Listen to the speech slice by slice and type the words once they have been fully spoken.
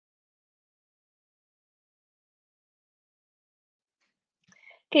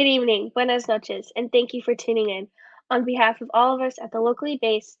Good evening, buenas noches, and thank you for tuning in. On behalf of all of us at the locally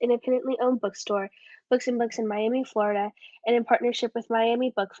based, independently owned bookstore, Books and Books in Miami, Florida, and in partnership with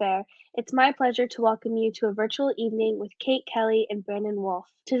Miami Book Fair, it's my pleasure to welcome you to a virtual evening with Kate Kelly and Brandon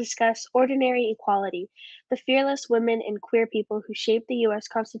Wolfe to discuss Ordinary Equality, the fearless women and queer people who shaped the U.S.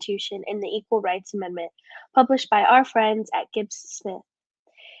 Constitution and the Equal Rights Amendment, published by our friends at Gibbs Smith.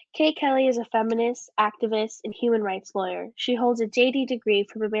 Kay Kelly is a feminist, activist, and human rights lawyer. She holds a JD degree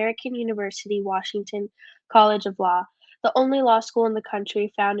from American University Washington College of Law, the only law school in the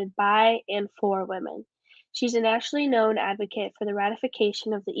country founded by and for women. She's a nationally known advocate for the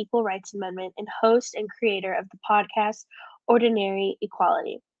ratification of the Equal Rights Amendment and host and creator of the podcast Ordinary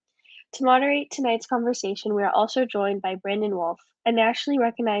Equality. To moderate tonight's conversation, we are also joined by Brandon Wolfe, a nationally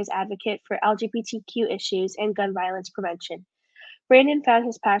recognized advocate for LGBTQ issues and gun violence prevention. Brandon found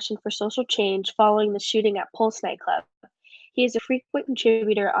his passion for social change following the shooting at Pulse nightclub. He is a frequent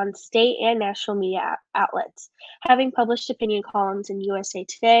contributor on state and national media outlets, having published opinion columns in USA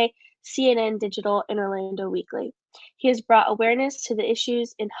Today, CNN Digital, and Orlando Weekly. He has brought awareness to the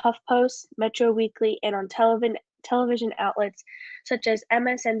issues in HuffPost, Metro Weekly, and on television outlets such as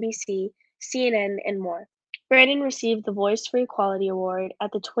MSNBC, CNN, and more. Brandon received the Voice for Equality Award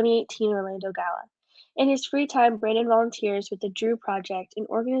at the 2018 Orlando Gala. In his free time, Brandon volunteers with the Drew Project, an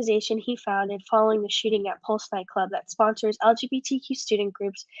organization he founded following the shooting at Pulse nightclub that sponsors LGBTQ student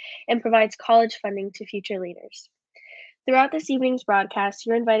groups and provides college funding to future leaders. Throughout this evening's broadcast,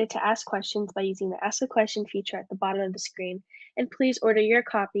 you're invited to ask questions by using the Ask a Question feature at the bottom of the screen, and please order your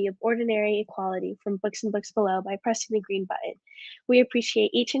copy of Ordinary Equality from Books and Books below by pressing the green button. We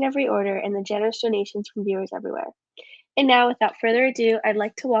appreciate each and every order and the generous donations from viewers everywhere. And now, without further ado, I'd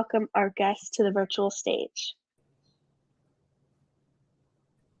like to welcome our guests to the virtual stage.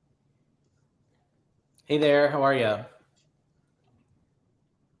 Hey there, how are you?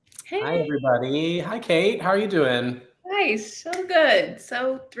 Hey. Hi, everybody. Hi, Kate. How are you doing? Nice. So good.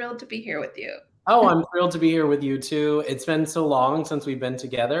 So thrilled to be here with you. Oh, I'm thrilled to be here with you too. It's been so long since we've been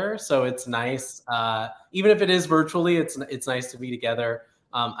together, so it's nice. Even if it is virtually, it's nice to be together.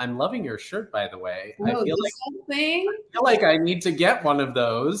 I'm loving your shirt, by the way. I feel like I need to get one of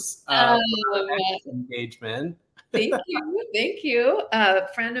those for our next engagement. Thank you. Thank you. A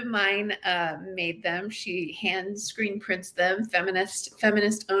friend of mine made them. She hand screen prints them.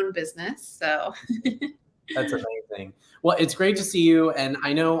 Feminist owned business. So that's amazing. Well, it's great to see you. And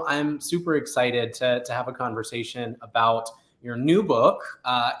I know I'm super excited to have a conversation about your new book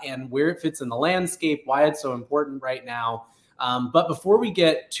and where it fits in the landscape, why it's so important right now. But before we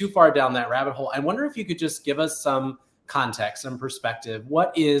get too far down that rabbit hole, I wonder if you could just give us some context, some perspective.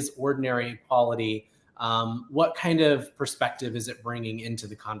 What is Ordinary Equality? What kind of perspective is it bringing into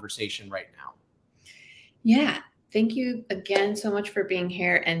the conversation right now? Yeah, thank you again so much for being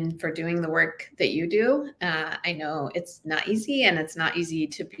here and for doing the work that you do. I know it's not easy, and it's not easy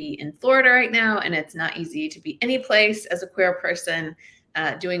to be in Florida right now, and it's not easy to be any place as a queer person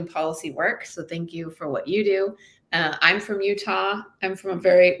doing policy work. So thank you for what you do. I'm from Utah. I'm from a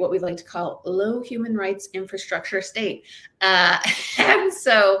very, what we like to call low human rights infrastructure state. And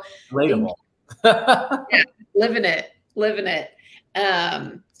so relatable. Yeah, living it.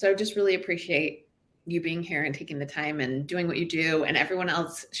 So I just really appreciate you being here and taking the time and doing what you do. And everyone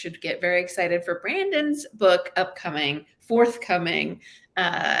else should get very excited for Brandon's book forthcoming,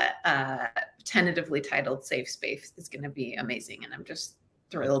 tentatively titled Safe Space. It's going to be amazing. And I'm just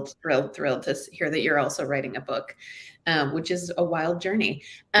thrilled to hear that you're also writing a book, which is a wild journey.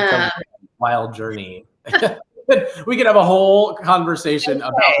 Wild journey. We could have a whole conversation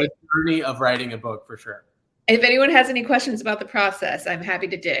about the journey of writing a book for sure. If anyone has any questions about the process, I'm happy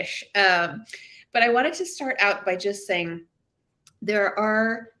to dish. But I wanted to start out by just saying there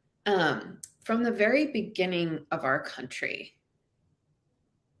are, from the very beginning of our country,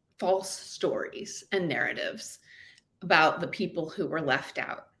 false stories and narratives about the people who were left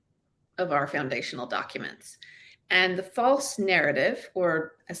out of our foundational documents. And the false narrative,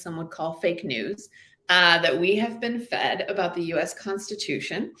 or as some would call fake news, that we have been fed about the US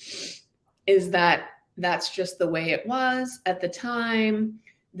Constitution is that that's just the way it was at the time.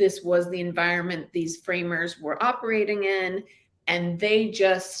 This was the environment these framers were operating in, and they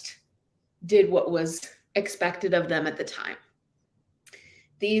just did what was expected of them at the time.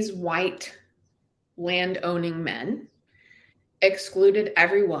 These white land-owning men excluded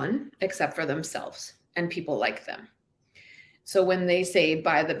everyone except for themselves and people like them. So when they say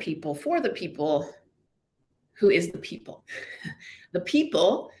by the people, for the people, who is the people? The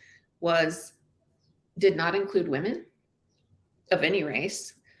people did not include women of any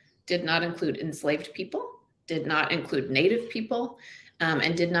race, did not include enslaved people, did not include Native people,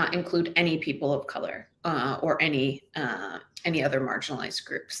 and did not include any people of color or any other marginalized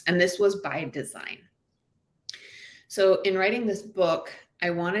groups. And this was by design. So in writing this book, I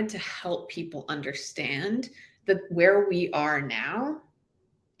wanted to help people understand that where we are now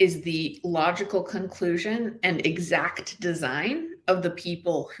is the logical conclusion and exact design of the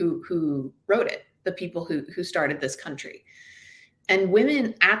people who wrote it, the people who started this country. And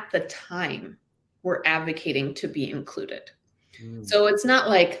women at the time were advocating to be included. So it's not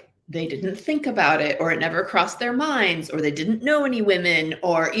like they didn't think about it, or it never crossed their minds, or they didn't know any women,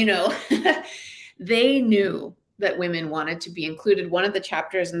 or, you know, they knew that women wanted to be included. One of the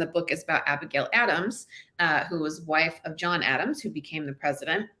chapters in the book is about Abigail Adams, who was wife of John Adams, who became the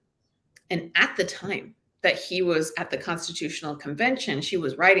president. And at the time that he was at the Constitutional Convention, she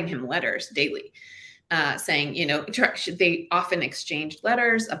was writing him letters daily, saying, you know, they often exchanged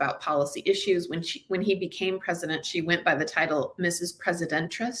letters about policy issues. When he became president, she went by the title Mrs.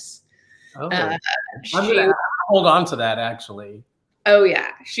 Presidentress. Oh, I'm gonna hold on to that, actually. Oh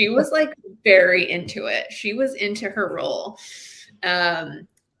yeah, she was like very into it. She was into her role, and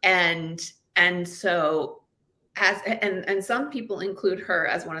so and some people include her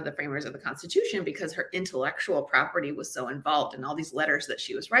as one of the framers of the Constitution because her intellectual property was so involved in all these letters that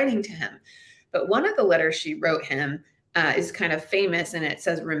she was writing to him. But one of the letters she wrote him is kind of famous, and it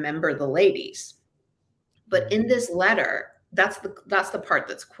says, "Remember the ladies." But in this letter, that's the part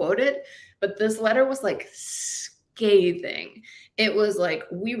that's quoted. But this letter was like scathing. It was like,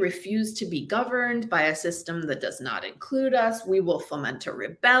 "We refuse to be governed by a system that does not include us. We will foment a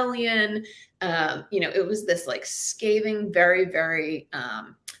rebellion." You know, it was this like scathing, very, very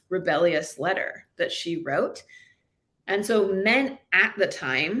rebellious letter that she wrote. And so men at the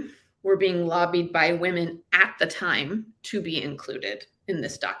time were being lobbied by women at the time to be included in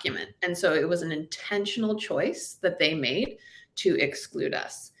this document. And so it was an intentional choice that they made to exclude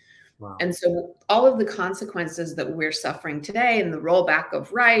us. Wow. And so all of the consequences that we're suffering today, and the rollback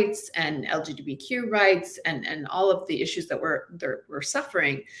of rights and LGBTQ rights and all of the issues that we're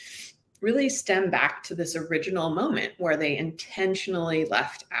suffering really stem back to this original moment where they intentionally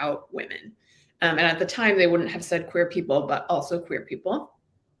left out women. And at the time, they wouldn't have said queer people, but also queer people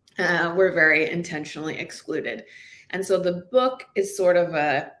were very intentionally excluded. And so the book is sort of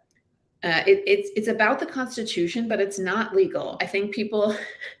it's about the Constitution, but it's not legal. I think people,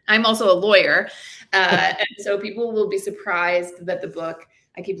 I'm also a lawyer, and so people will be surprised that the book,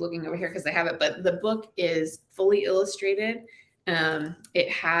 I keep looking over here because I have it, but the book is fully illustrated. It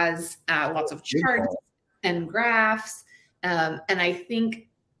has lots of charts and graphs. And I think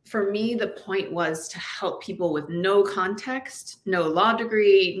for me, the point was to help people with no context, no law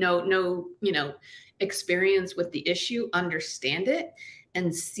degree, no experience with the issue, understand it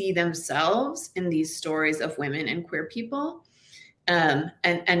and see themselves in these stories of women and queer people,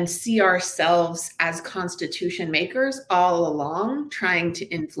 and see ourselves as constitution makers all along trying to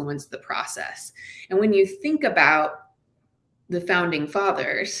influence the process. And when you think about the founding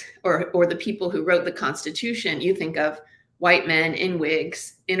fathers or the people who wrote the Constitution, you think of white men in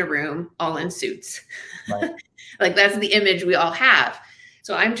wigs in a room, all in suits. Right. Like that's the image we all have.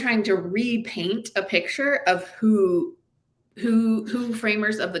 So I'm trying to repaint a picture of who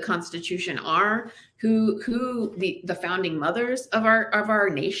framers of the Constitution are, who the founding mothers of our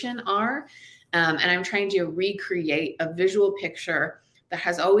nation are, and I'm trying to recreate a visual picture that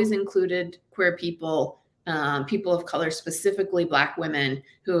has always included queer people, people of color, specifically Black women,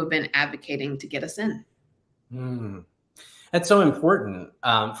 who have been advocating to get us in. That's so important.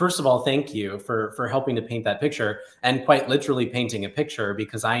 First of all, thank you for helping to paint that picture, and quite literally painting a picture,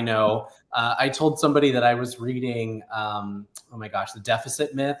 because I know I told somebody that I was reading, oh my gosh, The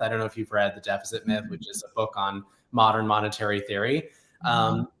Deficit Myth. I don't know if you've read The Deficit Myth, which is a book on modern monetary theory.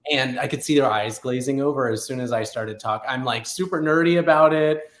 And I could see their eyes glazing over as soon as I started talking. I'm like super nerdy about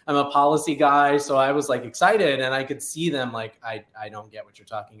it. I'm a policy guy. So I was like excited, and I could see them like, I don't get what you're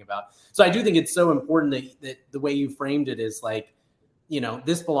talking about. So I do think it's so important that the way you framed it is like, you know,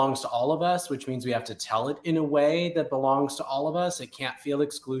 this belongs to all of us, which means we have to tell it in a way that belongs to all of us. It can't feel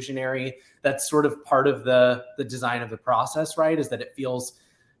exclusionary. That's sort of part of the design of the process, right? Is that it feels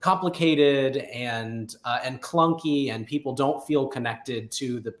complicated and clunky, and people don't feel connected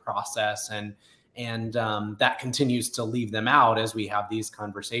to the process, and that continues to leave them out as we have these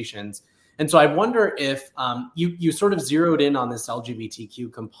conversations. And so I wonder if you sort of zeroed in on this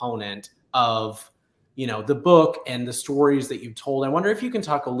LGBTQ component of, you know, the book and the stories that you've told. I wonder if you can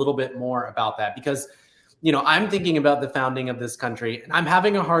talk a little bit more about that, because, you know, I'm thinking about the founding of this country, and I'm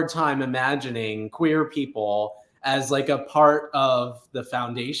having a hard time imagining queer people as like a part of the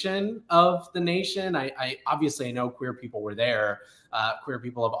foundation of the nation. I obviously know queer people were there. Queer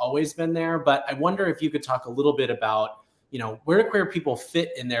people have always been there, but I wonder if you could talk a little bit about, where do queer people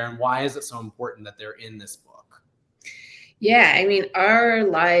fit in there, and why is it so important that they're in this book? Yeah, I mean, our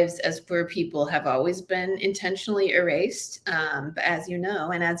lives as queer people have always been intentionally erased, as you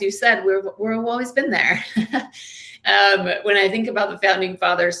know, and as you said, we've always been there. When I think about the founding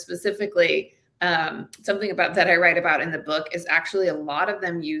fathers specifically, something about that I write about in the book is actually a lot of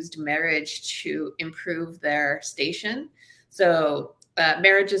them used marriage to improve their station. So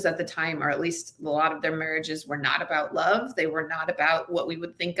marriages at the time, or at least a lot of their marriages, were not about love. They were not about what we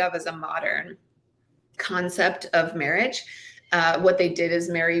would think of as a modern concept of marriage. What they did is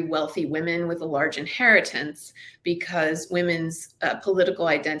marry wealthy women with a large inheritance, because women's political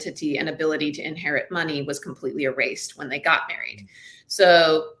identity and ability to inherit money was completely erased when they got married.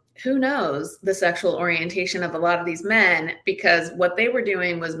 So who knows the sexual orientation of a lot of these men, because what they were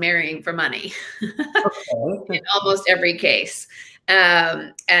doing was marrying for money in almost every case.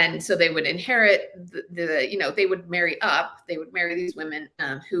 And so they would inherit they would marry up, they would marry these women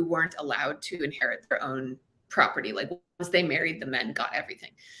who weren't allowed to inherit their own property. Like once they married, the men got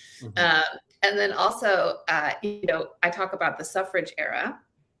everything. Mm-hmm. And then also, I talk about the suffrage era,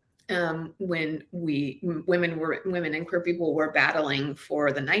 when women and queer people were battling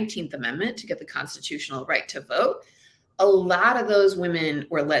for the 19th Amendment to get the constitutional right to vote. A lot of those women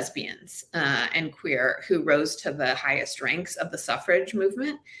were lesbians and queer who rose to the highest ranks of the suffrage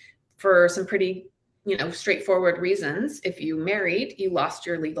movement for some pretty, straightforward reasons. If you married, you lost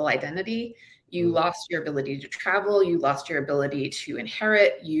your legal identity. You lost your ability to travel. You lost your ability to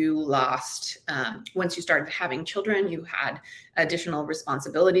inherit. You lost, once you started having children, you had additional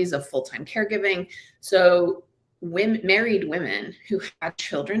responsibilities of full-time caregiving. So married women who had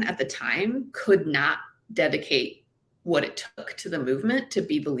children at the time could not dedicate what it took to the movement to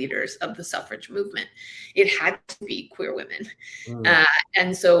be the leaders of the suffrage movement. It had to be queer women.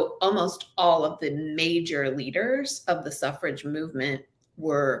 And so almost all of the major leaders of the suffrage movement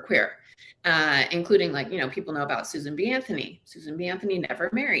were queer, including people know about Susan B. Anthony. Susan B. Anthony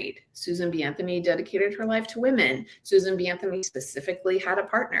never married. Susan B. Anthony dedicated her life to women. Susan B. Anthony specifically had a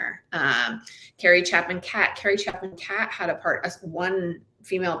partner. Carrie Chapman Catt had one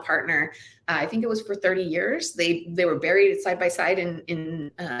female partner. I think it was for 30 years. They were buried side by side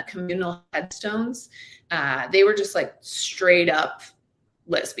in communal headstones. They were just like straight up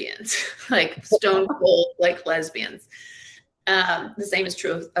lesbians, like stone cold, like lesbians. The same is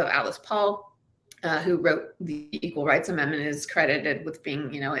true of Alice Paul, who wrote the Equal Rights Amendment, is credited with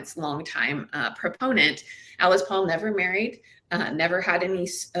being, its longtime proponent. Alice Paul never married, never had any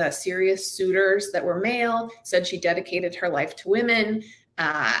serious suitors that were male, said she dedicated her life to women.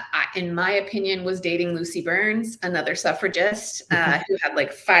 In my opinion, was dating Lucy Burns, another suffragist who had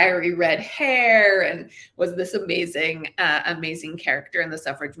like fiery red hair and was this amazing character in the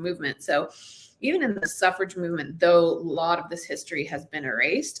suffrage movement. So even in the suffrage movement, though a lot of this history has been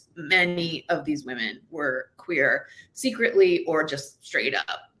erased, many of these women were queer secretly or just straight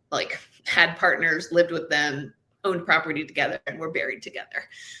up, like had partners, lived with them, owned property together, and were buried together.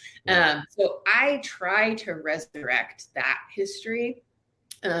 So I try to resurrect that history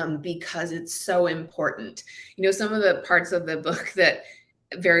because it's so important. Some of the parts of the book that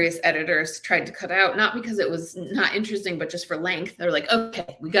various editors tried to cut out, not because it was not interesting, but just for length. They're like,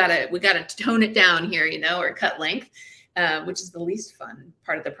 okay, we gotta tone it down here, or cut length, which is the least fun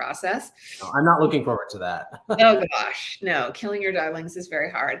part of the process. No, I'm not looking forward to that. Oh gosh, no, killing your darlings is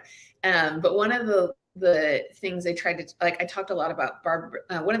very hard. But one of the things they tried to, I talked a lot about Barbara.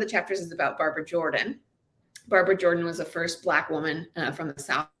 One of the chapters is about Barbara Jordan. Barbara Jordan was the first Black woman from the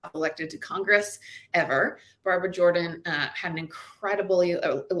South elected to Congress ever. Barbara Jordan had an incredibly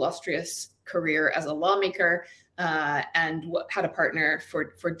illustrious career as a lawmaker and had a partner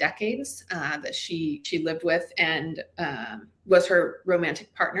for decades that she lived with and was her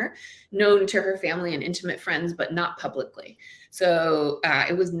romantic partner, known to her family and intimate friends, but not publicly. So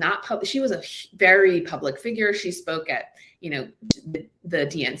it was not public. She was a very public figure. She spoke at the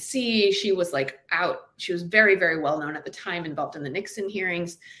DNC. She was she was very, very well known at the time, involved in the Nixon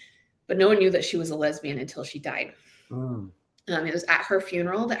hearings, but no one knew that she was a lesbian until she died. It was at her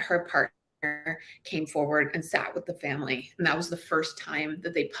funeral that her partner came forward and sat with the family. And that was the first time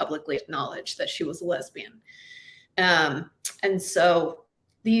that they publicly acknowledged that she was a lesbian. And so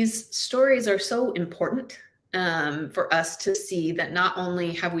these stories are so important for us to see that not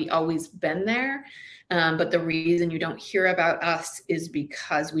only have we always been there, but the reason you don't hear about us is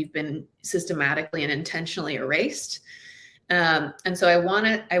because we've been systematically and intentionally erased. And so I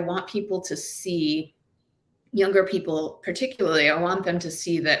want people to see younger people particularly, I want them to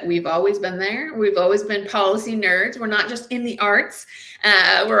see that we've always been there. We've always been policy nerds. We're not just in the arts.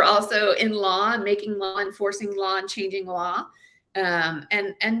 We're also in law and making law, enforcing law, and changing law.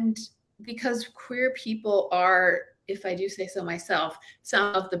 And because queer people are, if I do say so myself,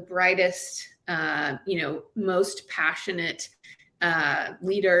 some of the brightest, most passionate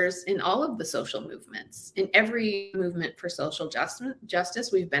leaders in all of the social movements. In every movement for social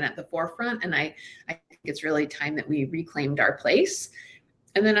justice, we've been at the forefront, and I think it's really time that we reclaimed our place.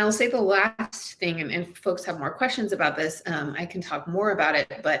 And then I'll say the last thing, and if folks have more questions about this, I can talk more about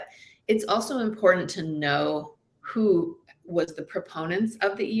it, but it's also important to know who was the proponents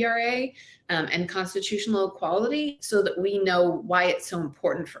of the ERA and constitutional equality, so that we know why it's so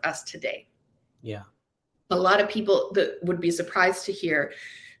important for us today. Yeah. A lot of people that would be surprised to hear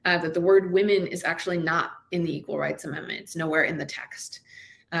that the word women is actually not in the Equal Rights Amendment. It's nowhere in the text.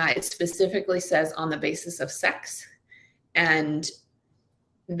 It specifically says on the basis of sex. And,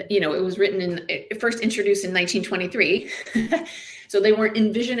 it was written first introduced in 1923. So they weren't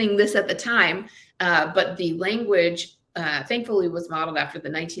envisioning this at the time, but the language thankfully was modeled after the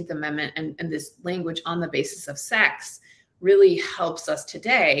 19th Amendment, and this language on the basis of sex really helps us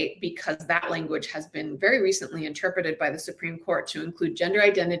today, because that language has been very recently interpreted by the Supreme Court to include gender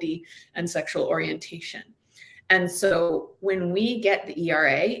identity and sexual orientation. And so when we get the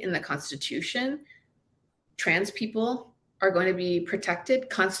ERA in the Constitution, trans people are going to be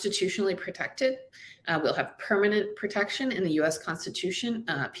protected, constitutionally protected. We'll have permanent protection in the US Constitution.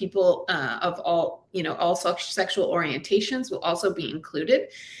 People of all sexual orientations will also be included.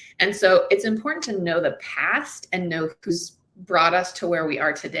 And so it's important to know the past and know who's brought us to where we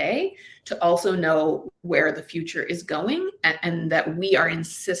are today, to also know where the future is going, and that we are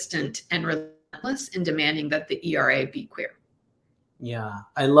insistent and relentless in demanding that the ERA be queer. Yeah,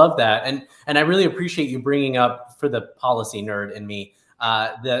 I love that. And I really appreciate you bringing up, for the policy nerd in me,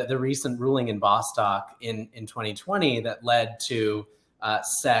 the recent ruling in Bostock in 2020 that led to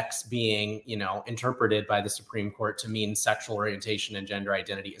sex being, interpreted by the Supreme Court to mean sexual orientation and gender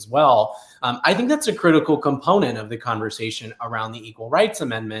identity as well. I think that's a critical component of the conversation around the Equal Rights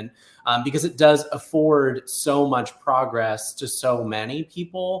Amendment, because it does afford so much progress to so many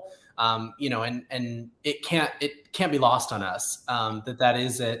people. And it can't be lost on us that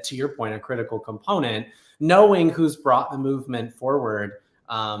is, to your point, a critical component, knowing who's brought the movement forward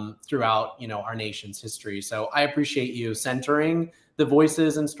throughout, our nation's history. So I appreciate you centering the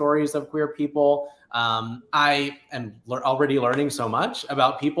voices and stories of queer people. I am already learning so much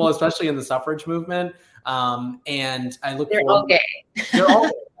about people, especially in the suffrage movement. And I look They're forward. all gay. They're all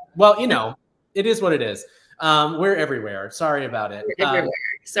gay. Well, it is what it is. We're everywhere. Sorry about it. We're everywhere.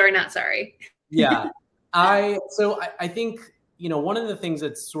 Sorry, not sorry. Yeah. I think, one of the things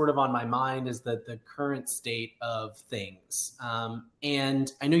that's sort of on my mind is that the current state of things.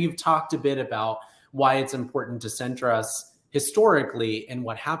 And I know you've talked a bit about why it's important to center us historically in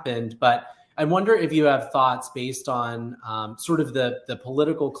what happened, but I wonder if you have thoughts based on sort of the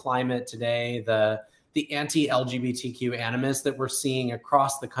political climate today, the anti-LGBTQ animus that we're seeing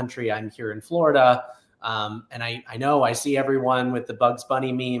across the country. I'm here in Florida. And I know I see everyone with the Bugs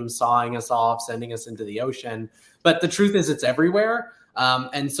Bunny meme sawing us off, sending us into the ocean. But the truth is it's everywhere.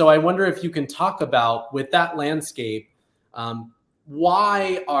 And so I wonder if you can talk about, with that landscape,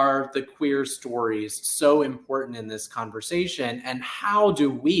 why are the queer stories so important in this conversation? And how do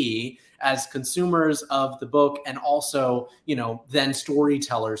we, as consumers of the book, and also, then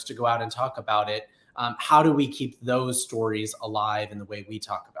storytellers to go out and talk about it, how do we keep those stories alive in the way we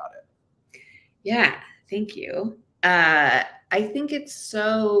talk about it? Yeah, thank you. I think it's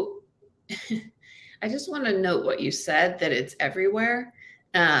so, I just want to note what you said, that it's everywhere,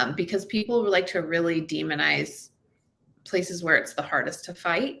 because people like to really demonize places where it's the hardest to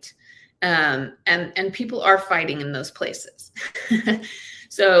fight. And people are fighting in those places.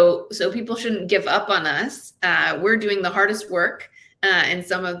 So people shouldn't give up on us. We're doing the hardest work in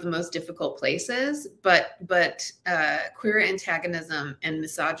some of the most difficult places, but queer antagonism and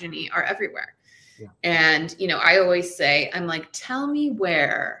misogyny are everywhere. Yeah. And, I always say, I'm like, tell me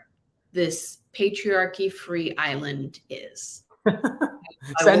where this patriarchy-free island is.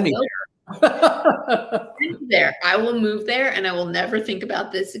 Send me there. I will move there, and I will never think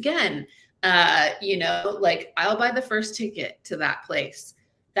about this again. I'll buy the first ticket to that place.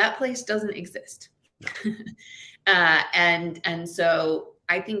 That place doesn't exist. And so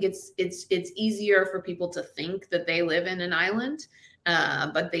I think it's easier for people to think that they live in an island,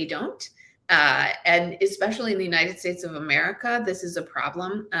 but they don't. And especially in the United States of America, this is a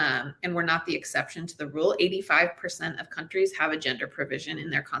problem. And we're not the exception to the rule. 85% of countries have a gender provision in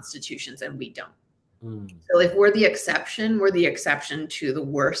their constitutions, and we don't. So if we're the exception, we're the exception to the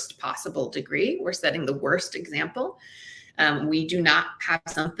worst possible degree. We're setting the worst example. We do not have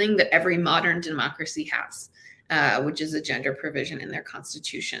something that every modern democracy has, which is a gender provision in their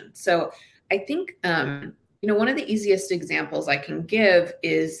constitution. So I think, one of the easiest examples I can give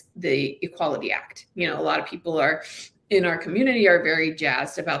is the Equality Act. A lot of people in our community are very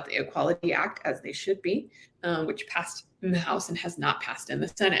jazzed about the Equality Act, as they should be, which passed in the House and has not passed in the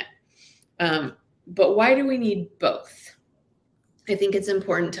Senate. But why do we need both? I think it's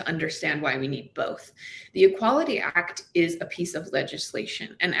important to understand why we need both. The Equality Act is a piece of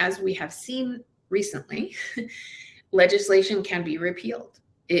legislation. And as we have seen recently, legislation can be repealed.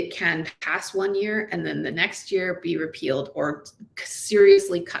 It can pass one year and then the next year be repealed or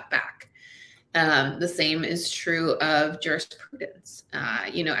seriously cut back. The same is true of jurisprudence.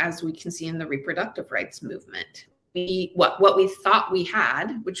 As we can see in the reproductive rights movement, what we thought we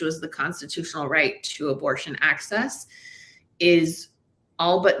had, which was the constitutional right to abortion access, is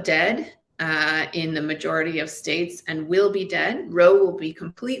all but dead in the majority of states and will be dead. Roe will be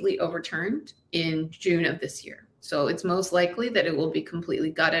completely overturned in June of this year. So it's most likely that it will be completely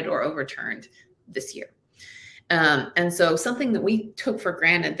gutted or overturned this year. And so something that we took for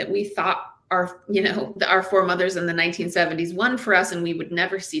granted, that we thought our foremothers in the 1970s won for us and we would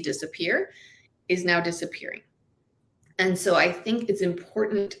never see disappear, is now disappearing. And so I think it's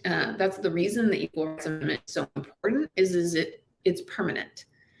important. That's the reason the Equal Rights Amendment is so important, is it's permanent.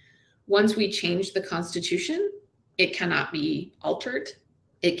 Once we change the Constitution, it cannot be altered.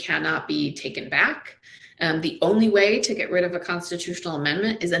 It cannot be taken back. The only way to get rid of a constitutional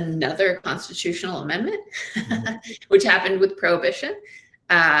amendment is another constitutional amendment, which happened with prohibition,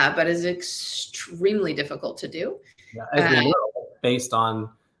 but is extremely difficult to do. Yeah, as we know, based on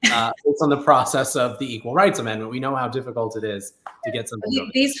the process of the Equal Rights Amendment, we know how difficult it is to get something done.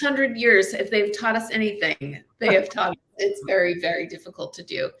 These 100 years, if they've taught us anything, they have taught us it's very, very difficult to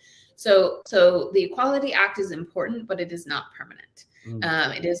do. So the Equality Act is important, but it is not permanent.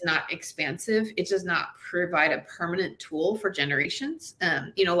 It is not expansive. It does not provide a permanent tool for generations.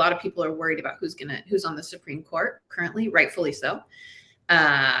 A lot of people are worried about who's on the Supreme Court currently, rightfully so.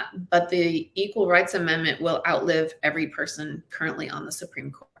 But the Equal Rights Amendment will outlive every person currently on the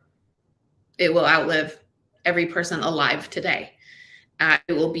Supreme Court. It will outlive every person alive today.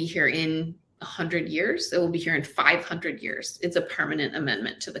 It will be here in 100 years. It will be here in 500 years. It's a permanent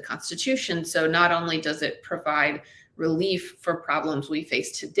amendment to the Constitution. So not only does it provide relief for problems we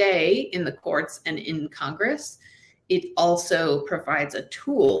face today in the courts and in Congress, it also provides a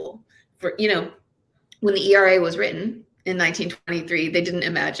tool for, when the ERA was written in 1923, they didn't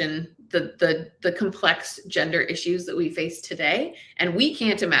imagine the complex gender issues that we face today. And we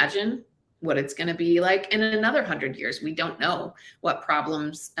can't imagine what it's going to be like in another 100 years. We don't know what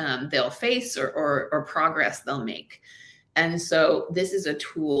problems they'll face or progress they'll make. And so this is a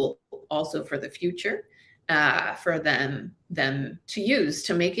tool also for the future, for them to use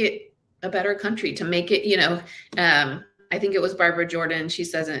to make it a better country, to make it, I think it was Barbara Jordan. She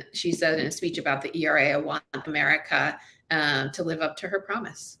said in a speech about the ERA, I want America to live up to her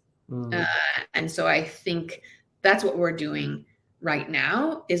promise. And so I think that's what we're doing right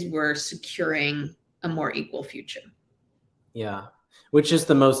now, is we're securing a more equal future. Yeah, which is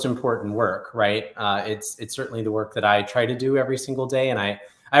the most important work, right? It's certainly the work that I try to do every single day. And I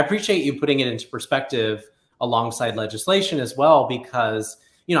appreciate you putting it into perspective alongside legislation as well, because,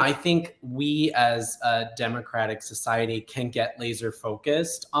 I think we as a democratic society can get laser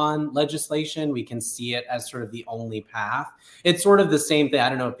focused on legislation. We can see it as sort of the only path. It's sort of the same thing. I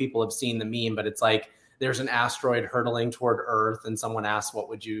don't know if people have seen the meme, but it's like, there's an asteroid hurtling toward Earth and someone asks, what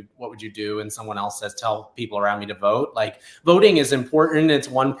would you do? And someone else says, tell people around me to vote. Like, voting is important. It's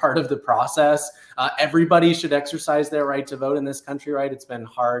one part of the process. Everybody should exercise their right to vote in this country, right? It's been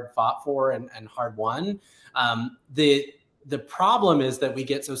hard fought for and hard won. The problem is that we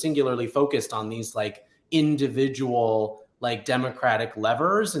get so singularly focused on these like individual like democratic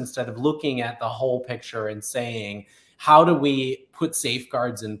levers instead of looking at the whole picture and saying, how do we put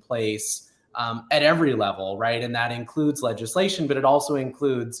safeguards in place at every level, right? And that includes legislation, but it also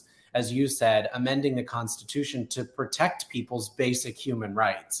includes, as you said, amending the Constitution to protect people's basic human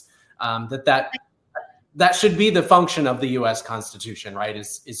rights. That should be the function of the U.S. Constitution, right?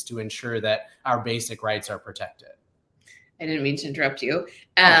 Is to ensure that our basic rights are protected. I didn't mean to interrupt you,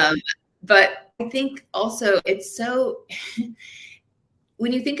 but I think also it's so,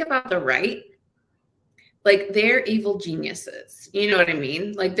 when you think about the right, like they're evil geniuses, you know what I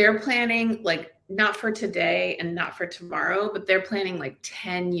mean? Like they're planning like not for today and not for tomorrow, but they're planning like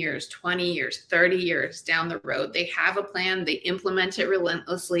 10 years, 20 years, 30 years down the road. They have a plan, they implement it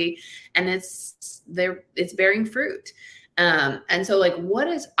relentlessly, and it's bearing fruit. And so like, what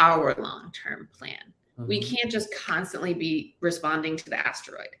is our long-term plan? Mm-hmm. We can't just constantly be responding to the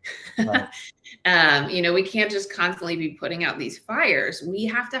asteroid. Right. You know, we can't just constantly be putting out these fires. We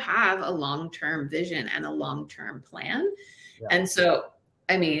have to have a long-term vision and a long-term plan. Yeah. And so,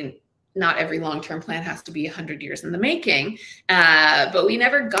 I mean, not every long-term plan has to be 100 years in the making, but we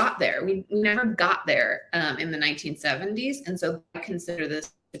never got there. We never got there in the 1970s. And so I consider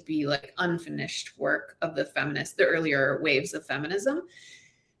this to be like unfinished work of the earlier waves of feminism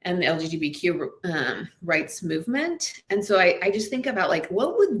and the LGBTQ rights movement. And so I just think about like,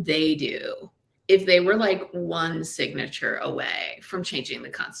 what would they do if they were like one signature away from changing the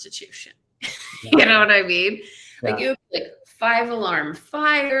Constitution? Yeah. You know what I mean? Yeah. Like it would be like 5-alarm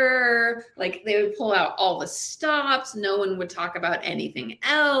fire, like they would pull out all the stops. No one would talk about anything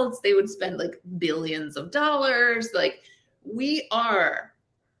else. They would spend like billions of dollars. Like we are,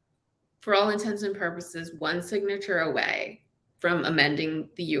 for all intents and purposes, one signature away from amending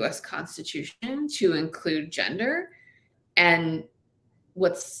the US Constitution to include gender. And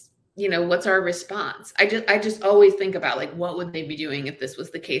what's our response? I just always think about like, what would they be doing if this was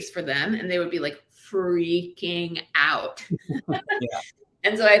the case for them? And they would be like freaking out. Yeah.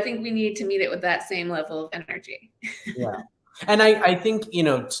 And so I think we need to meet it with that same level of energy. Yeah. And I think, you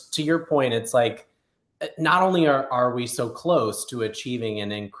know, to your point, it's like, not only are we so close to achieving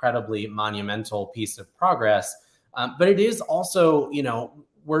an incredibly monumental piece of progress, but it is also, you know,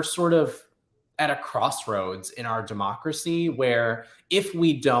 we're sort of at a crossroads in our democracy where if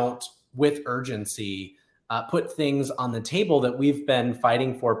we don't, with urgency, put things on the table that we've been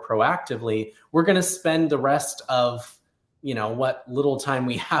fighting for proactively, we're going to spend the rest of, you know, what little time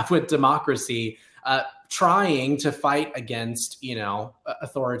we have with democracy trying to fight against, you know,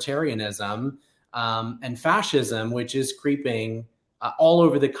 authoritarianism and fascism, which is creeping all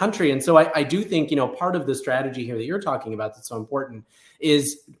over the country. And so I do think, you know, part of the strategy here that you're talking about that's so important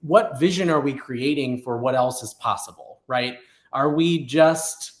is what vision are we creating for what else is possible, right? Are we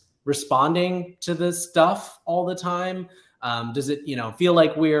just responding to this stuff all the time? Does it, you know, feel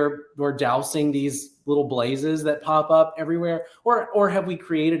like we're dousing these little blazes that pop up everywhere? Or have we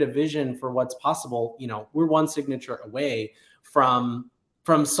created a vision for what's possible? You know, we're one signature away from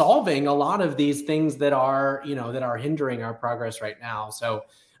solving a lot of these things that are, you know, that are hindering our progress right now. So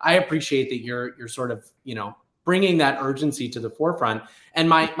I appreciate that you're sort of, you know, bringing that urgency to the forefront. And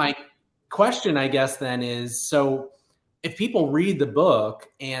my question, I guess, then is, so if people read the book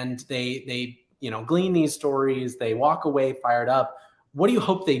and they you know, glean these stories, they walk away fired up, what do you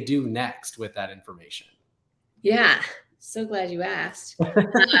hope they do next with that information? Yeah, so glad you asked.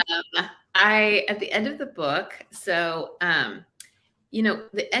 At the end of the book, so you know,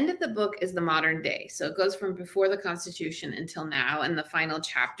 the end of the book is the modern day. So it goes from before the Constitution until now. And the final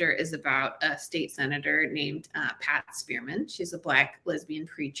chapter is about a state senator named Pat Spearman. She's a Black lesbian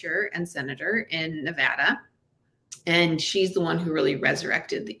preacher and senator in Nevada. And she's the one who really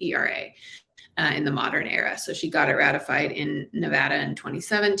resurrected the ERA in the modern era. So she got it ratified in Nevada in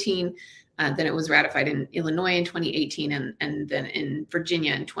 2017. Then it was ratified in Illinois in 2018 and then in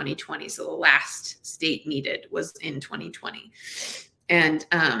Virginia in 2020. So the last state needed was in 2020. And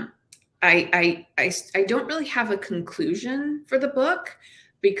I don't really have a conclusion for the book,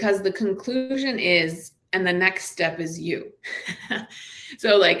 because the conclusion is, and the next step is you.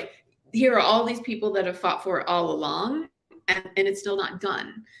 So like, here are all these people that have fought for it all along, and it's still not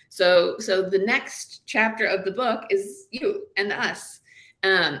done. So the next chapter of the book is you and us.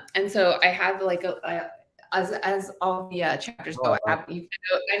 And so I have like as all the chapters go,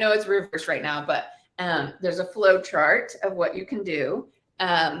 I know it's reversed right now, but there's a flow chart of what you can do.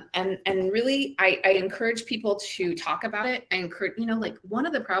 And really, I encourage people to talk about it. I encourage, you know, like one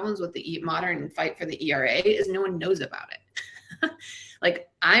of the problems with the modern fight for the ERA is no one knows about it. Like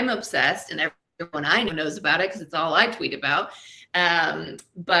I'm obsessed and everyone I know knows about it because it's all I tweet about.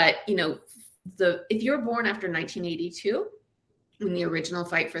 But, you know, if you're born after 1982, when the original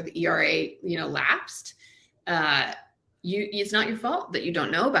fight for the ERA, you know, lapsed, it's not your fault that you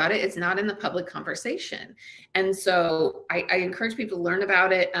don't know about it. It's not in the public conversation. And so I encourage people to learn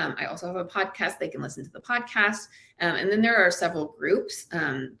about it. I also have a podcast. They can listen to the podcast. And then there are several groups.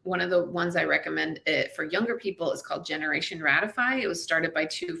 One of the ones I recommend for younger people is called Generation Ratify. It was started by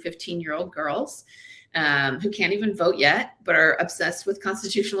two 15-year-old girls who can't even vote yet, but are obsessed with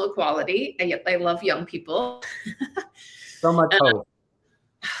constitutional equality. I love young people. So much hope.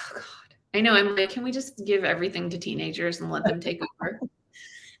 Oh, God. I know. I'm like, can we just give everything to teenagers and let them take over?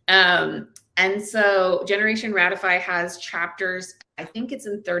 And And so Generation Ratify has chapters, I think it's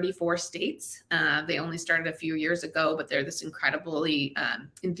in 34 states. They only started a few years ago, but they're this incredibly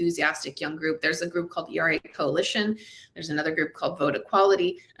enthusiastic young group. There's a group called ERA Coalition. There's another group called Vote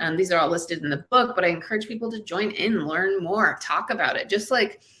Equality. These are all listed in the book, but I encourage people to join in, learn more, talk about it. Just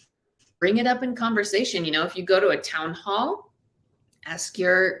like bring it up in conversation. You know, if you go to a town hall, ask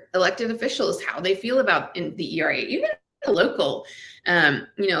your elected officials how they feel about the ERA, even the local.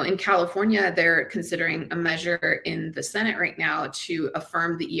 You know, in California, they're considering a measure in the Senate right now to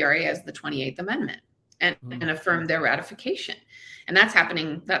affirm the ERA as the 28th Amendment and affirm their ratification. And that's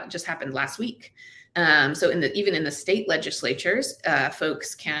happening, that just happened last week. So even in the state legislatures,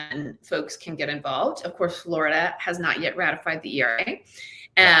 folks can get involved. Of course, Florida has not yet ratified the ERA.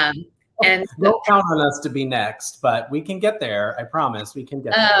 And don't count on us to be next, but we can get there. I promise we can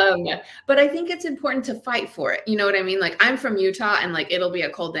get there. But I think it's important to fight for it. You know what I mean? Like, I'm from Utah, and like, it'll be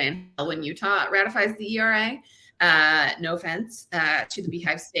a cold day in hell when Utah ratifies the ERA. No offense to the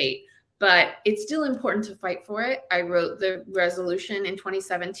Beehive State, but it's still important to fight for it. I wrote the resolution in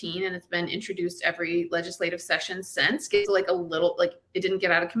 2017, and it's been introduced every legislative session since. It's like a little, like, it didn't get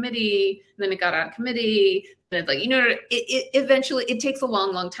out of committee, and then it got out of committee. And it's like, you know, it eventually, it takes a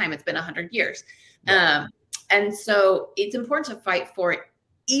long, long time. It's been 100 years. Yeah. And so it's important to fight for it,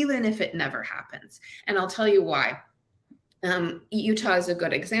 even if it never happens. And I'll tell you why. Utah is a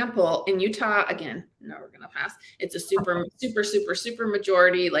good example. In Utah, again, no, we're going to pass. It's a super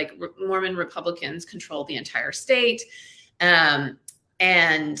majority. Like, Mormon Republicans control the entire state. And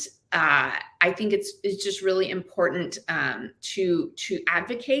I think it's just really important to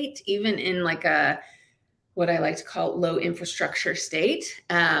advocate, even in like what I like to call low infrastructure state.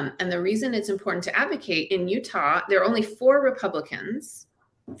 And the reason it's important to advocate, in Utah, there are only 4 Republicans,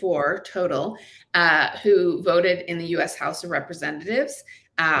 4 total, who voted in the U.S. House of Representatives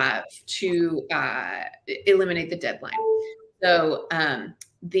to eliminate the deadline. So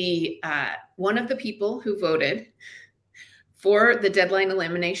one of the people who voted for the deadline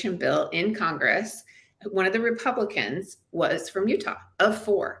elimination bill in Congress, one of the Republicans, was from Utah, of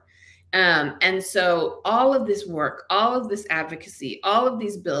 4. And so all of this work, all of this advocacy, all of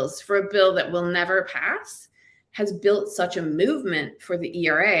these bills for a bill that will never pass has built such a movement for the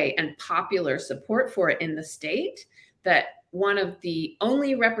ERA and popular support for it in the state that one of the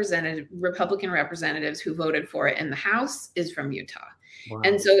only Republican representatives who voted for it in the House is from Utah. Wow.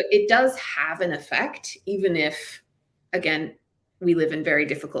 And so it does have an effect, even if, again, we live in very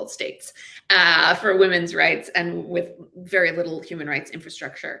difficult states for women's rights and with very little human rights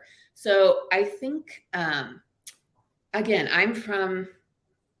infrastructure. So I think, again, I'm from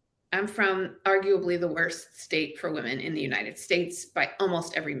arguably the worst state for women in the United States by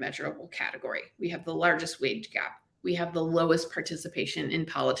almost every measurable category. We have the largest wage gap. We have the lowest participation in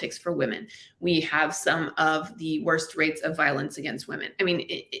politics for women. We have some of the worst rates of violence against women. I mean,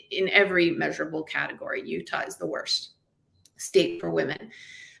 in every measurable category, Utah is the worst state for women.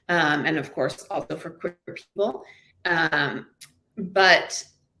 And of course, also for queer people. But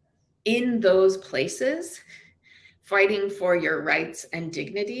in those places, fighting for your rights and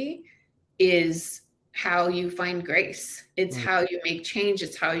dignity is how you find grace. It's how you make change.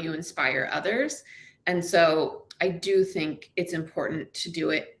 It's how you inspire others. And so I do think it's important to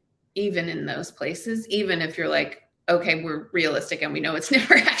do it even in those places, even if you're like, okay, we're realistic and we know it's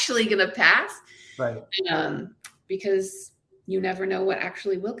never actually going to pass. Right. Because you never know what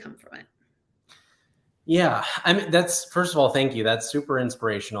actually will come from it. Yeah, I mean, that's, first of all, thank you. That's super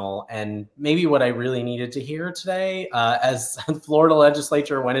inspirational. And maybe what I really needed to hear today, as the Florida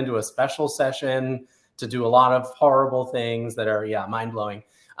legislature went into a special session to do a lot of horrible things that are, mind-blowing.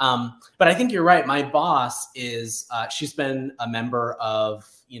 But I think you're right. My boss is, she's been a member of,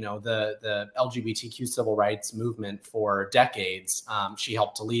 the LGBTQ civil rights movement for decades. She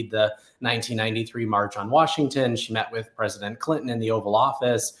helped to lead the 1993 March on Washington. She met with President Clinton in the Oval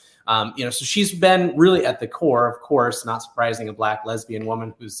Office. So she's been really at the core, of course, not surprising, a Black lesbian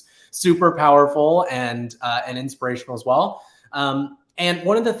woman who's super powerful and inspirational as well. And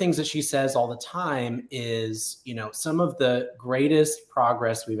one of the things that she says all the time is, some of the greatest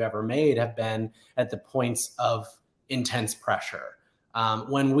progress we've ever made have been at the points of intense pressure.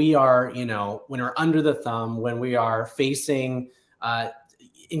 When we are, when we're under the thumb, when we are facing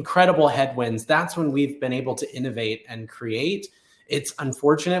incredible headwinds, that's when we've been able to innovate and create. It's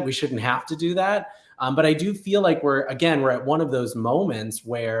unfortunate. We shouldn't have to do that. But I do feel like we're at one of those moments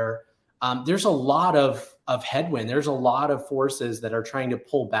where there's a lot of headwind. There's a lot of forces that are trying to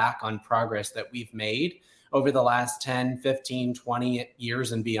pull back on progress that we've made over the last 10, 15, 20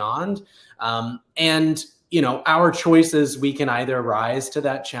 years and beyond. And, our choices, we can either rise to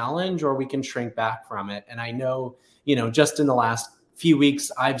that challenge or we can shrink back from it. And I know, just in the last few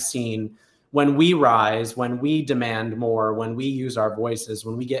weeks, I've seen when we rise, when we demand more, when we use our voices,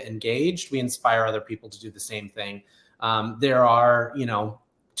 when we get engaged, we inspire other people to do the same thing. There are,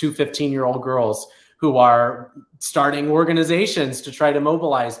 two 15-year-old girls who are starting organizations to try to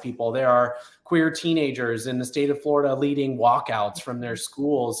mobilize people. There are queer teenagers in the state of Florida leading walkouts from their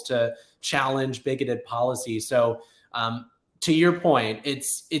schools to challenge bigoted policy. So to your point,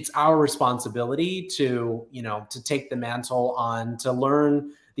 it's our responsibility to take the mantle on, to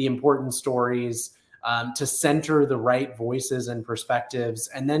learn the important stories, to center the right voices and perspectives,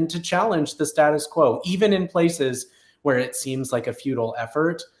 and then to challenge the status quo, even in places where it seems like a futile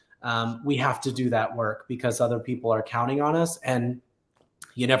effort. We have to do that work because other people are counting on us, and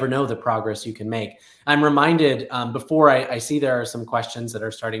you never know the progress you can make. I'm reminded, before I see there are some questions that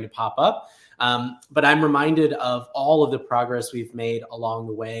are starting to pop up, but I'm reminded of all of the progress we've made along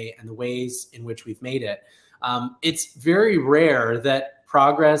the way and the ways in which we've made it. It's very rare that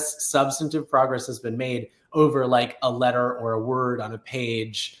substantive progress has been made over like a letter or a word on a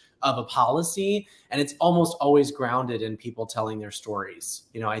page of a policy. And it's almost always grounded in people telling their stories.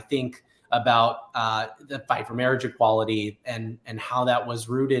 I think about the fight for marriage equality and how that was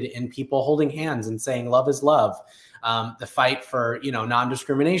rooted in people holding hands and saying love is love. The fight for,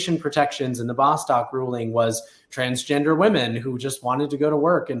 non-discrimination protections in the Bostock ruling was transgender women who just wanted to go to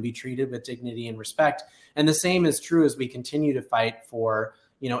work and be treated with dignity and respect. And the same is true as we continue to fight for,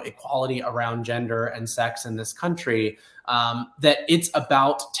 equality around gender and sex in this country, that it's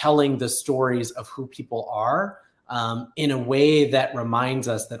about telling the stories of who people are in a way that reminds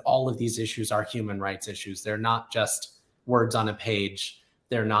us that all of these issues are human rights issues. They're not just words on a page.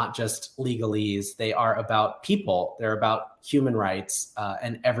 They're not just legalese. They are about people. They're about human rights.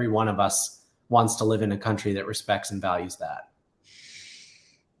 And every one of us wants to live in a country that respects and values that.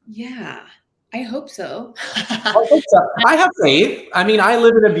 Yeah, I hope so. I have faith. I mean, I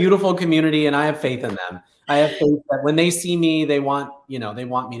live in a beautiful community and I have faith in them. I have faith that when they see me, they want me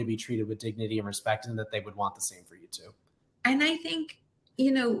to be treated with dignity and respect, and that they would want the same for you too. And I think,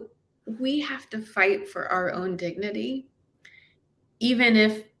 we have to fight for our own dignity, even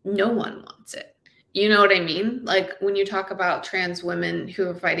if no one wants it. You know what I mean? Like when you talk about trans women who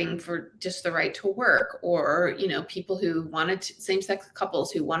are fighting for just the right to work, or, people who wanted to, same-sex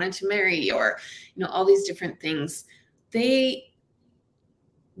couples who wanted to marry, or, all these different things, they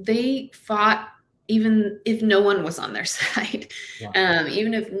fought even if no one was on their side,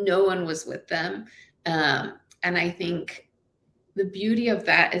 even if no one was with them. And I think the beauty of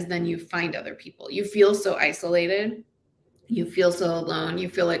that is then you find other people. You feel so isolated. You feel so alone. You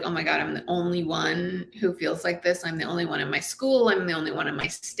feel like, oh my God, I'm the only one who feels like this. I'm the only one in my school. I'm the only one in my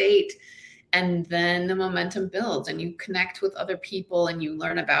state. And then the momentum builds and you connect with other people and you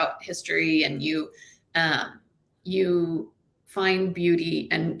learn about history, and you find beauty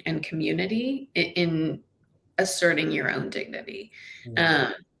and community in asserting your own dignity.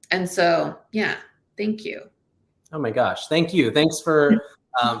 And so, yeah, thank you. Oh my gosh. Thank you. Thanks for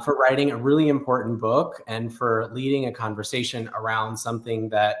writing a really important book and for leading a conversation around something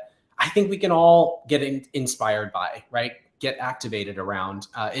that I think we can all get inspired by, right? Get activated around.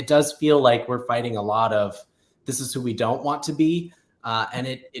 It does feel like we're fighting a lot of, this is who we don't want to be. And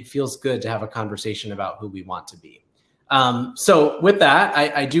it feels good to have a conversation about who we want to be. So with that,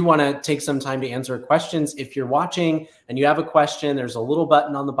 I do want to take some time to answer questions. If you're watching and you have a question, there's a little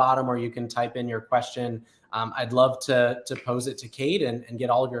button on the bottom where you can type in your question. I'd love to pose it to Kate and get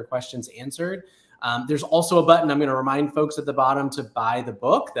all of your questions answered. There's also a button, I'm going to remind folks at the bottom, to buy the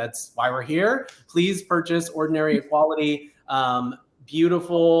book. That's why we're here. Please purchase Ordinary Equality.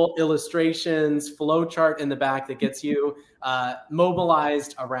 Beautiful illustrations, flowchart in the back that gets you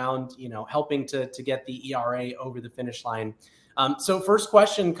mobilized around, helping to get the ERA over the finish line. So first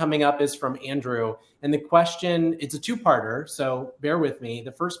question coming up is from Andrew. And the question, it's a two-parter, so bear with me.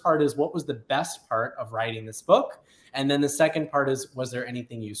 The first part is, what was the best part of writing this book? And then the second part is, was there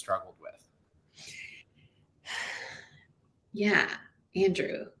anything you struggled with? Yeah,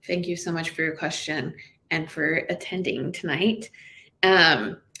 Andrew, thank you so much for your question and for attending tonight.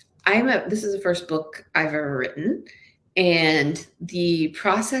 This is the first book I've ever written, and the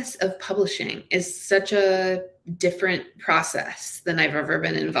process of publishing is such a different process than I've ever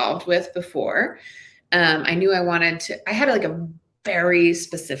been involved with before. I knew I had like a very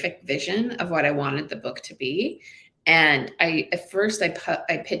specific vision of what I wanted the book to be. And at first I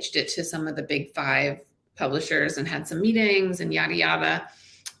pitched it to some of the big 5 publishers and had some meetings and yada, yada,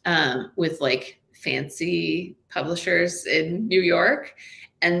 with like fancy publishers in New York,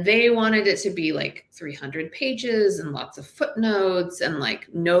 and they wanted it to be like 300 pages and lots of footnotes and like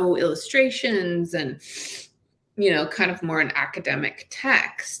no illustrations and, you know, kind of more an academic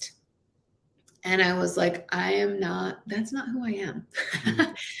text. And I was like, that's not who I am.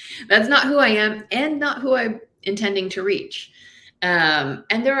 That's not who I am, and not who I'm intending to reach. And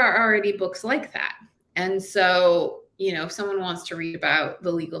there are already books like that. And so, you know, if someone wants to read about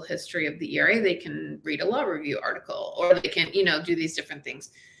the legal history of the ERA, they can read a law review article, or they can, you know, do these different things.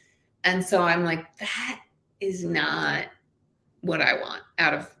 And so I'm like, that is not what I want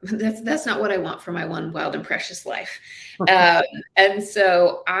out of that's not what I want for my one wild and precious life. And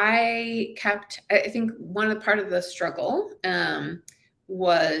so I think one of the part of the struggle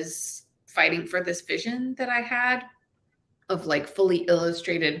was fighting for this vision that I had of like fully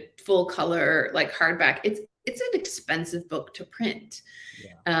illustrated, full color, like hardback. It's an expensive book to print.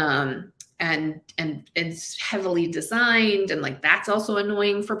 Yeah. And it's heavily designed, and like that's also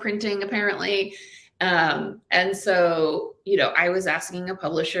annoying for printing apparently. And so, you know, I was asking a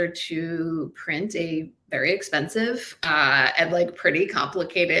publisher to print a very expensive and like pretty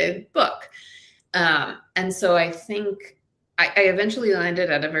complicated book. And so I think I eventually landed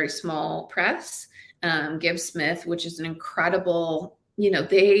at a very small press, Gibbs Smith, which is an incredible, you know,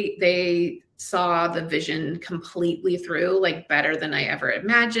 they saw the vision completely through, like better than I ever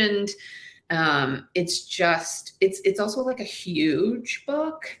imagined. It's also like a huge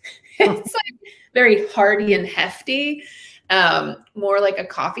book. It's like very hardy and hefty, more like a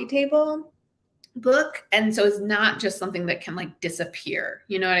coffee table book. And so it's not just something that can like disappear.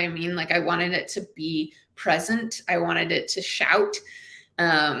 You know what I mean? Like I wanted it to be present. I wanted it to shout.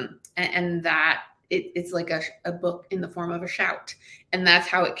 And that it's like a book in the form of a shout. And that's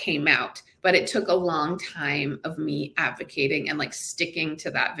how it came out. But it took a long time of me advocating and like sticking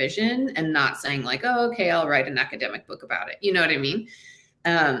to that vision and not saying like, oh, okay, I'll write an academic book about it. You know what I mean?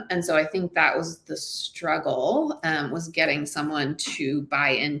 And so I think that was the struggle, was getting someone to buy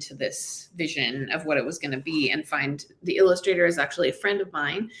into this vision of what it was going to be. And find the illustrator is actually a friend of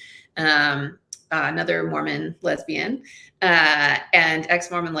mine, another Mormon lesbian, and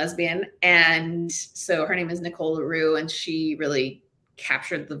ex-Mormon lesbian. And so her name is Nicole LaRue, and she really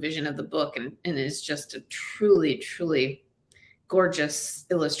captured the vision of the book and is just a truly, truly gorgeous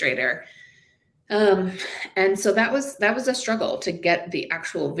illustrator. And so that was a struggle to get the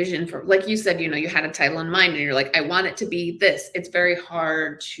actual vision for, like you said, you know, you had a title in mind and you're like, I want it to be this. It's very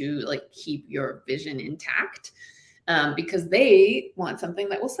hard to like keep your vision intact, because they want something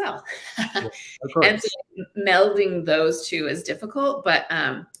that will sell. Yeah, and so melding those two is difficult, but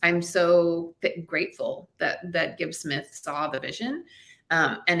I'm so grateful that Gibbs Smith saw the vision.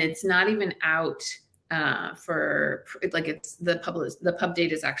 And it's not even out for like, it's the pub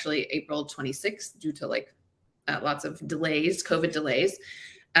date is actually April 26th due to like lots of delays, COVID delays,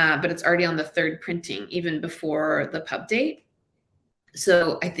 but it's already on the third printing even before the pub date.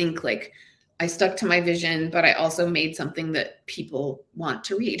 So I think like I stuck to my vision, but I also made something that people want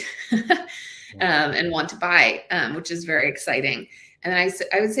to read and want to buy, which is very exciting. And I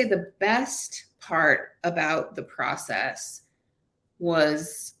would say the best part about the process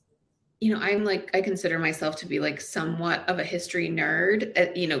was, you know, I consider myself to be like somewhat of a history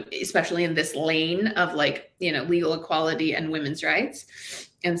nerd, you know, especially in this lane of like, you know, legal equality and women's rights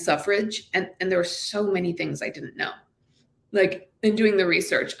and suffrage. And there were so many things I didn't know. Like in doing the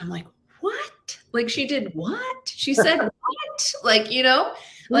research, I'm like, what? Like she did what? She said what? Like, you know,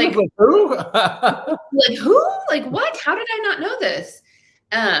 like who? Like who? Like what? How did I not know this?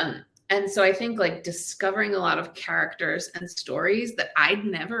 And so I think like discovering a lot of characters and stories that I'd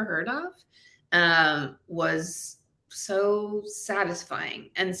never heard of was so satisfying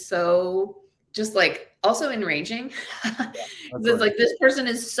and so just like also enraging. It's like, this person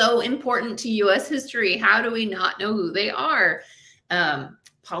is so important to US history. How do we not know who they are?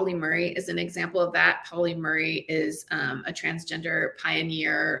 Polly Murray is an example of that. Polly Murray is a transgender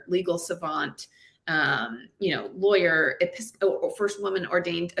pioneer, legal savant, you know, lawyer, first woman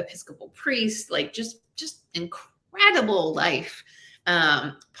ordained Episcopal priest, like just incredible life.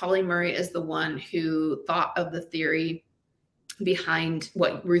 Polly Murray is the one who thought of the theory behind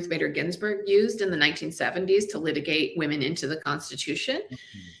what Ruth Bader Ginsburg used in the 1970s to litigate women into the Constitution.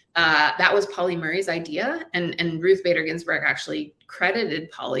 That was Polly Murray's idea. And Ruth Bader Ginsburg actually credited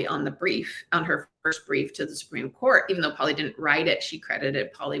Polly on her first brief to the Supreme Court. Even though Polly didn't write it, she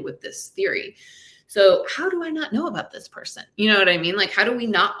credited Polly with this theory. So how do I not know about this person? You know what I mean? Like, how do we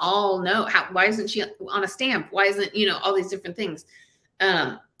not all know? Why isn't she on a stamp? Why isn't, you know, all these different things?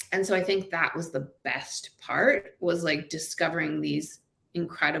 And so I think that was the best part, was like discovering these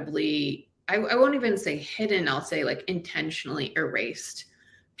incredibly I won't even say hidden, I'll say like intentionally erased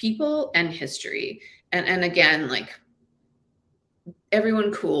people and history. And again, like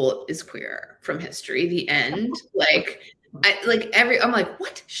everyone cool is queer from history, the end. Like I'm like,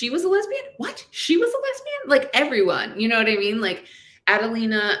 what? She was a lesbian? What? She was a lesbian? Like everyone, you know what I mean? Like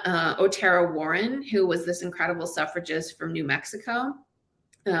Adelina Otero Warren, who was this incredible suffragist from New Mexico.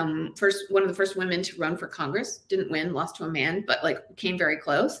 One of the first women to run for Congress, didn't win, lost to a man, but like came very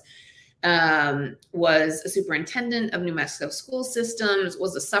close. Was a superintendent of New Mexico school systems,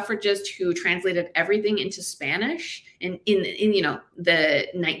 was a suffragist who translated everything into Spanish in you know, the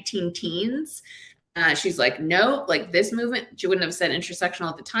 19 teens. She's like, no, like this movement, she wouldn't have said intersectional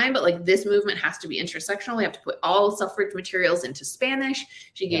at the time, but like this movement has to be intersectional. We have to put all suffrage materials into Spanish.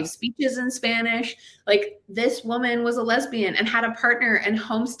 She gave speeches in Spanish. Like this woman was a lesbian and had a partner and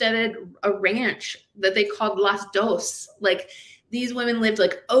homesteaded a ranch that they called Las Dos. Like these women lived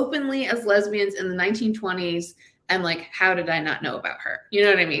like openly as lesbians in the 1920s. And like, how did I not know about her? You know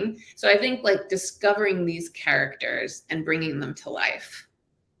what I mean? So I think like discovering these characters and bringing them to life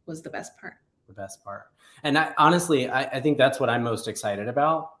was the best part. The best part. And honestly, I think that's what I'm most excited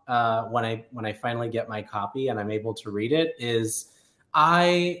about when I finally get my copy and I'm able to read it is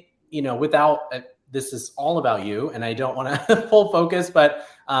without this is all about you and I don't want to full focus, but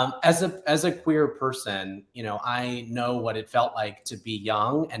as a queer person, I know what it felt like to be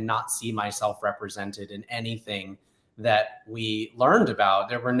young and not see myself represented in anything that we learned about.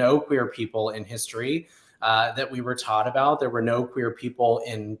 There were no queer people in history that we were taught about. There were no queer people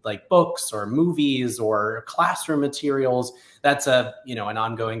in like books or movies or classroom materials. That's an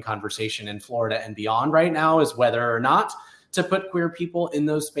ongoing conversation in Florida and beyond right now is whether or not to put queer people in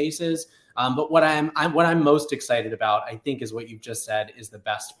those spaces. But what I'm most excited about, I think, is what you've just said is the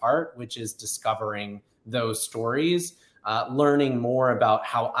best part, which is discovering those stories, learning more about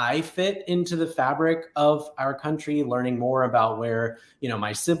how I fit into the fabric of our country, learning more about where,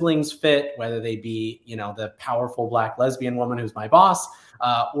 my siblings fit, whether they be, the powerful Black lesbian woman who's my boss,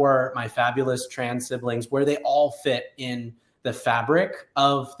 or my fabulous trans siblings, where they all fit in the fabric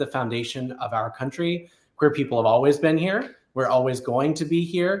of the foundation of our country. Queer people have always been here. We're always going to be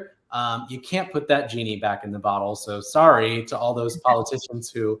here. You can't put that genie back in the bottle. So sorry to all those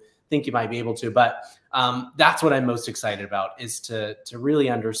politicians who think you might be able to, but that's what I'm most excited about is to really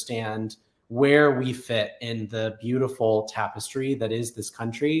understand where we fit in the beautiful tapestry that is this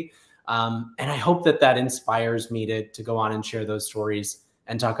country. And I hope that inspires me to go on and share those stories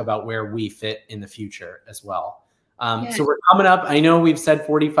and talk about where we fit in the future as well. So we're coming up. I know we've said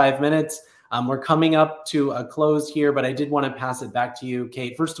 45 minutes. We're coming up to a close here, but I did want to pass it back to you,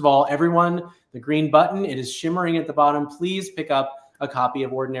 Kate. First of all, everyone, the green button, it is shimmering at the bottom. Please pick up a copy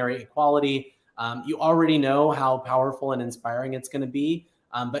of Ordinary Equality. You already know how powerful and inspiring it's going to be.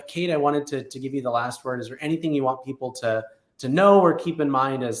 But Kate, I wanted to give you the last word. Is there anything you want people to know or keep in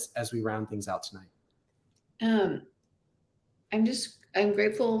mind as we round things out tonight? I'm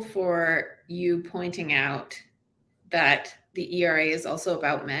grateful for you pointing out that the ERA is also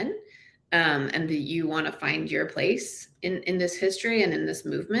about men, and that you want to find your place in this history and in this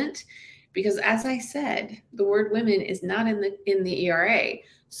movement. Because as I said, the word women is not in the ERA.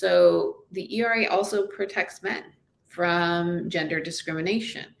 So the ERA also protects men from gender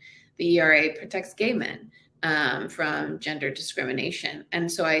discrimination. The ERA protects gay men from gender discrimination. And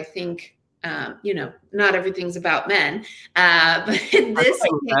so I think, not everything's about men, but in this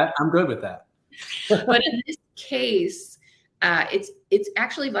case, I'm good with that. But in this case, it's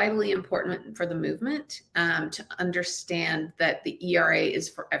actually vitally important for the movement to understand that the ERA is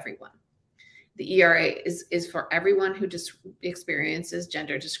for everyone. The ERA is for everyone who just experiences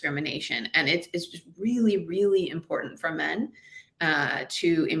gender discrimination. And it's just really, really important for men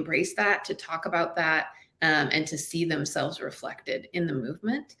to embrace that, to talk about that, and to see themselves reflected in the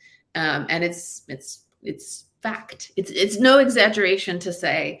movement. And it's fact. It's no exaggeration to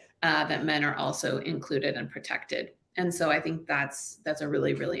say that men are also included and protected. And so I think that's a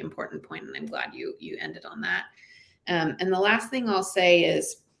really, really important point. And I'm glad you ended on that. And the last thing I'll say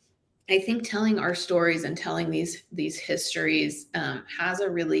is, I think telling our stories and telling these histories has a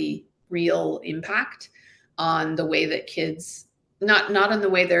really real impact on the way that kids, not on the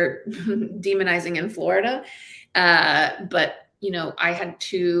way they're demonizing in Florida, but I had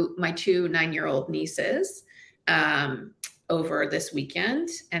my two 9-year-old nieces over this weekend,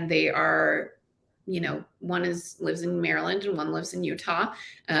 and they are, one lives in Maryland and one lives in Utah,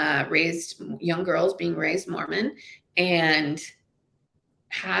 raised young girls being raised Mormon, and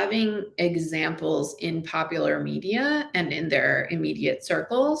having examples in popular media and in their immediate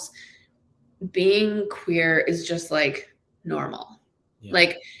circles, being queer is just like normal. Yeah.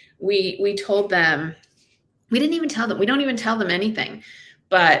 Like we told them, we don't even tell them anything,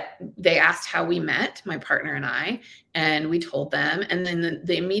 but they asked how we met, my partner and I, and we told them. And then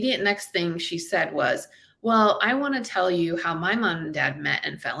the immediate next thing she said was, well, I want to tell you how my mom and dad met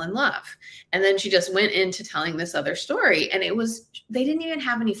and fell in love. And then she just went into telling this other story. And they didn't even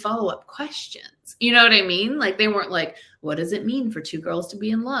have any follow-up questions. You know what I mean? Like, they weren't like, what does it mean for two girls to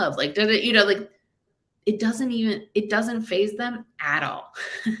be in love? Like, did it, like, it doesn't faze them at all.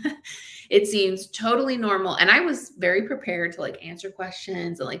 It seems totally normal. And I was very prepared to like answer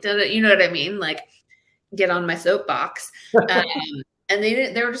questions and like, you know what I mean? Like, get on my soapbox. And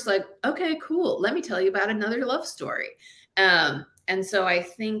they were just like, okay, cool. Let me tell you about another love story. And so I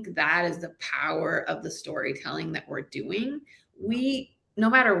think that is the power of the storytelling that we're doing. No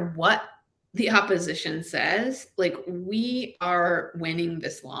matter what the opposition says, like, we are winning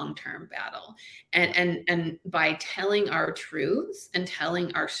this long-term battle. And by telling our truths and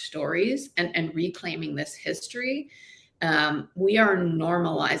telling our stories and reclaiming this history, we are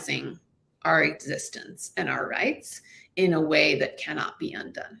normalizing our existence and our rights in a way that cannot be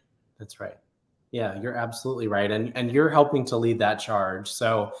undone. That's right. Yeah, you're absolutely right. And you're helping to lead that charge.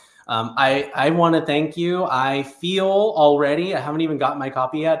 So I want to thank you. I feel already, I haven't even got my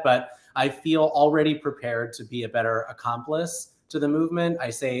copy yet, but I feel already prepared to be a better accomplice to the movement. I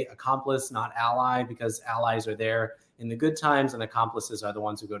say accomplice, not ally, because allies are there in the good times and accomplices are the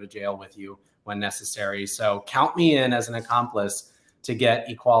ones who go to jail with you when necessary. So count me in as an accomplice to get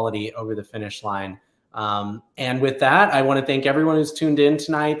equality over the finish line. And with that, I want to thank everyone who's tuned in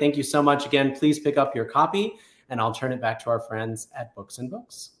tonight. Thank you so much. Again, please pick up your copy, and I'll turn it back to our friends at Books and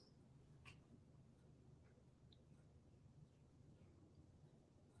Books.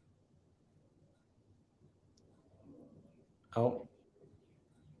 Oh,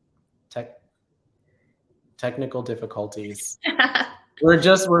 technical difficulties.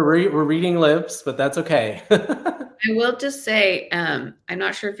 We're reading lips, but that's okay. I will just say, I'm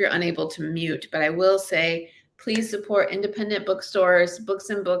not sure if you're unable to mute, but I will say, please support independent bookstores. Books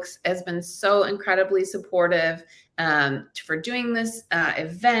and Books has been so incredibly supportive for doing this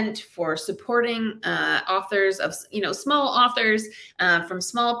event, for supporting authors of, small authors from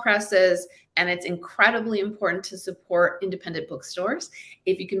small presses. And it's incredibly important to support independent bookstores.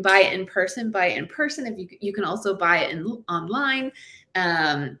 If you can buy it in person, buy it in person. If you can also buy it online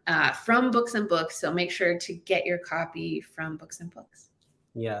from Books and Books. So make sure to get your copy from Books and Books.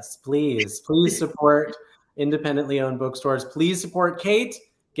 Yes, please support independently owned bookstores. Please support Kate.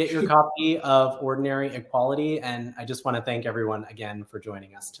 Get your copy of Ordinary Equality. And I just want to thank everyone again for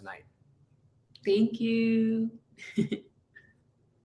joining us tonight. Thank you.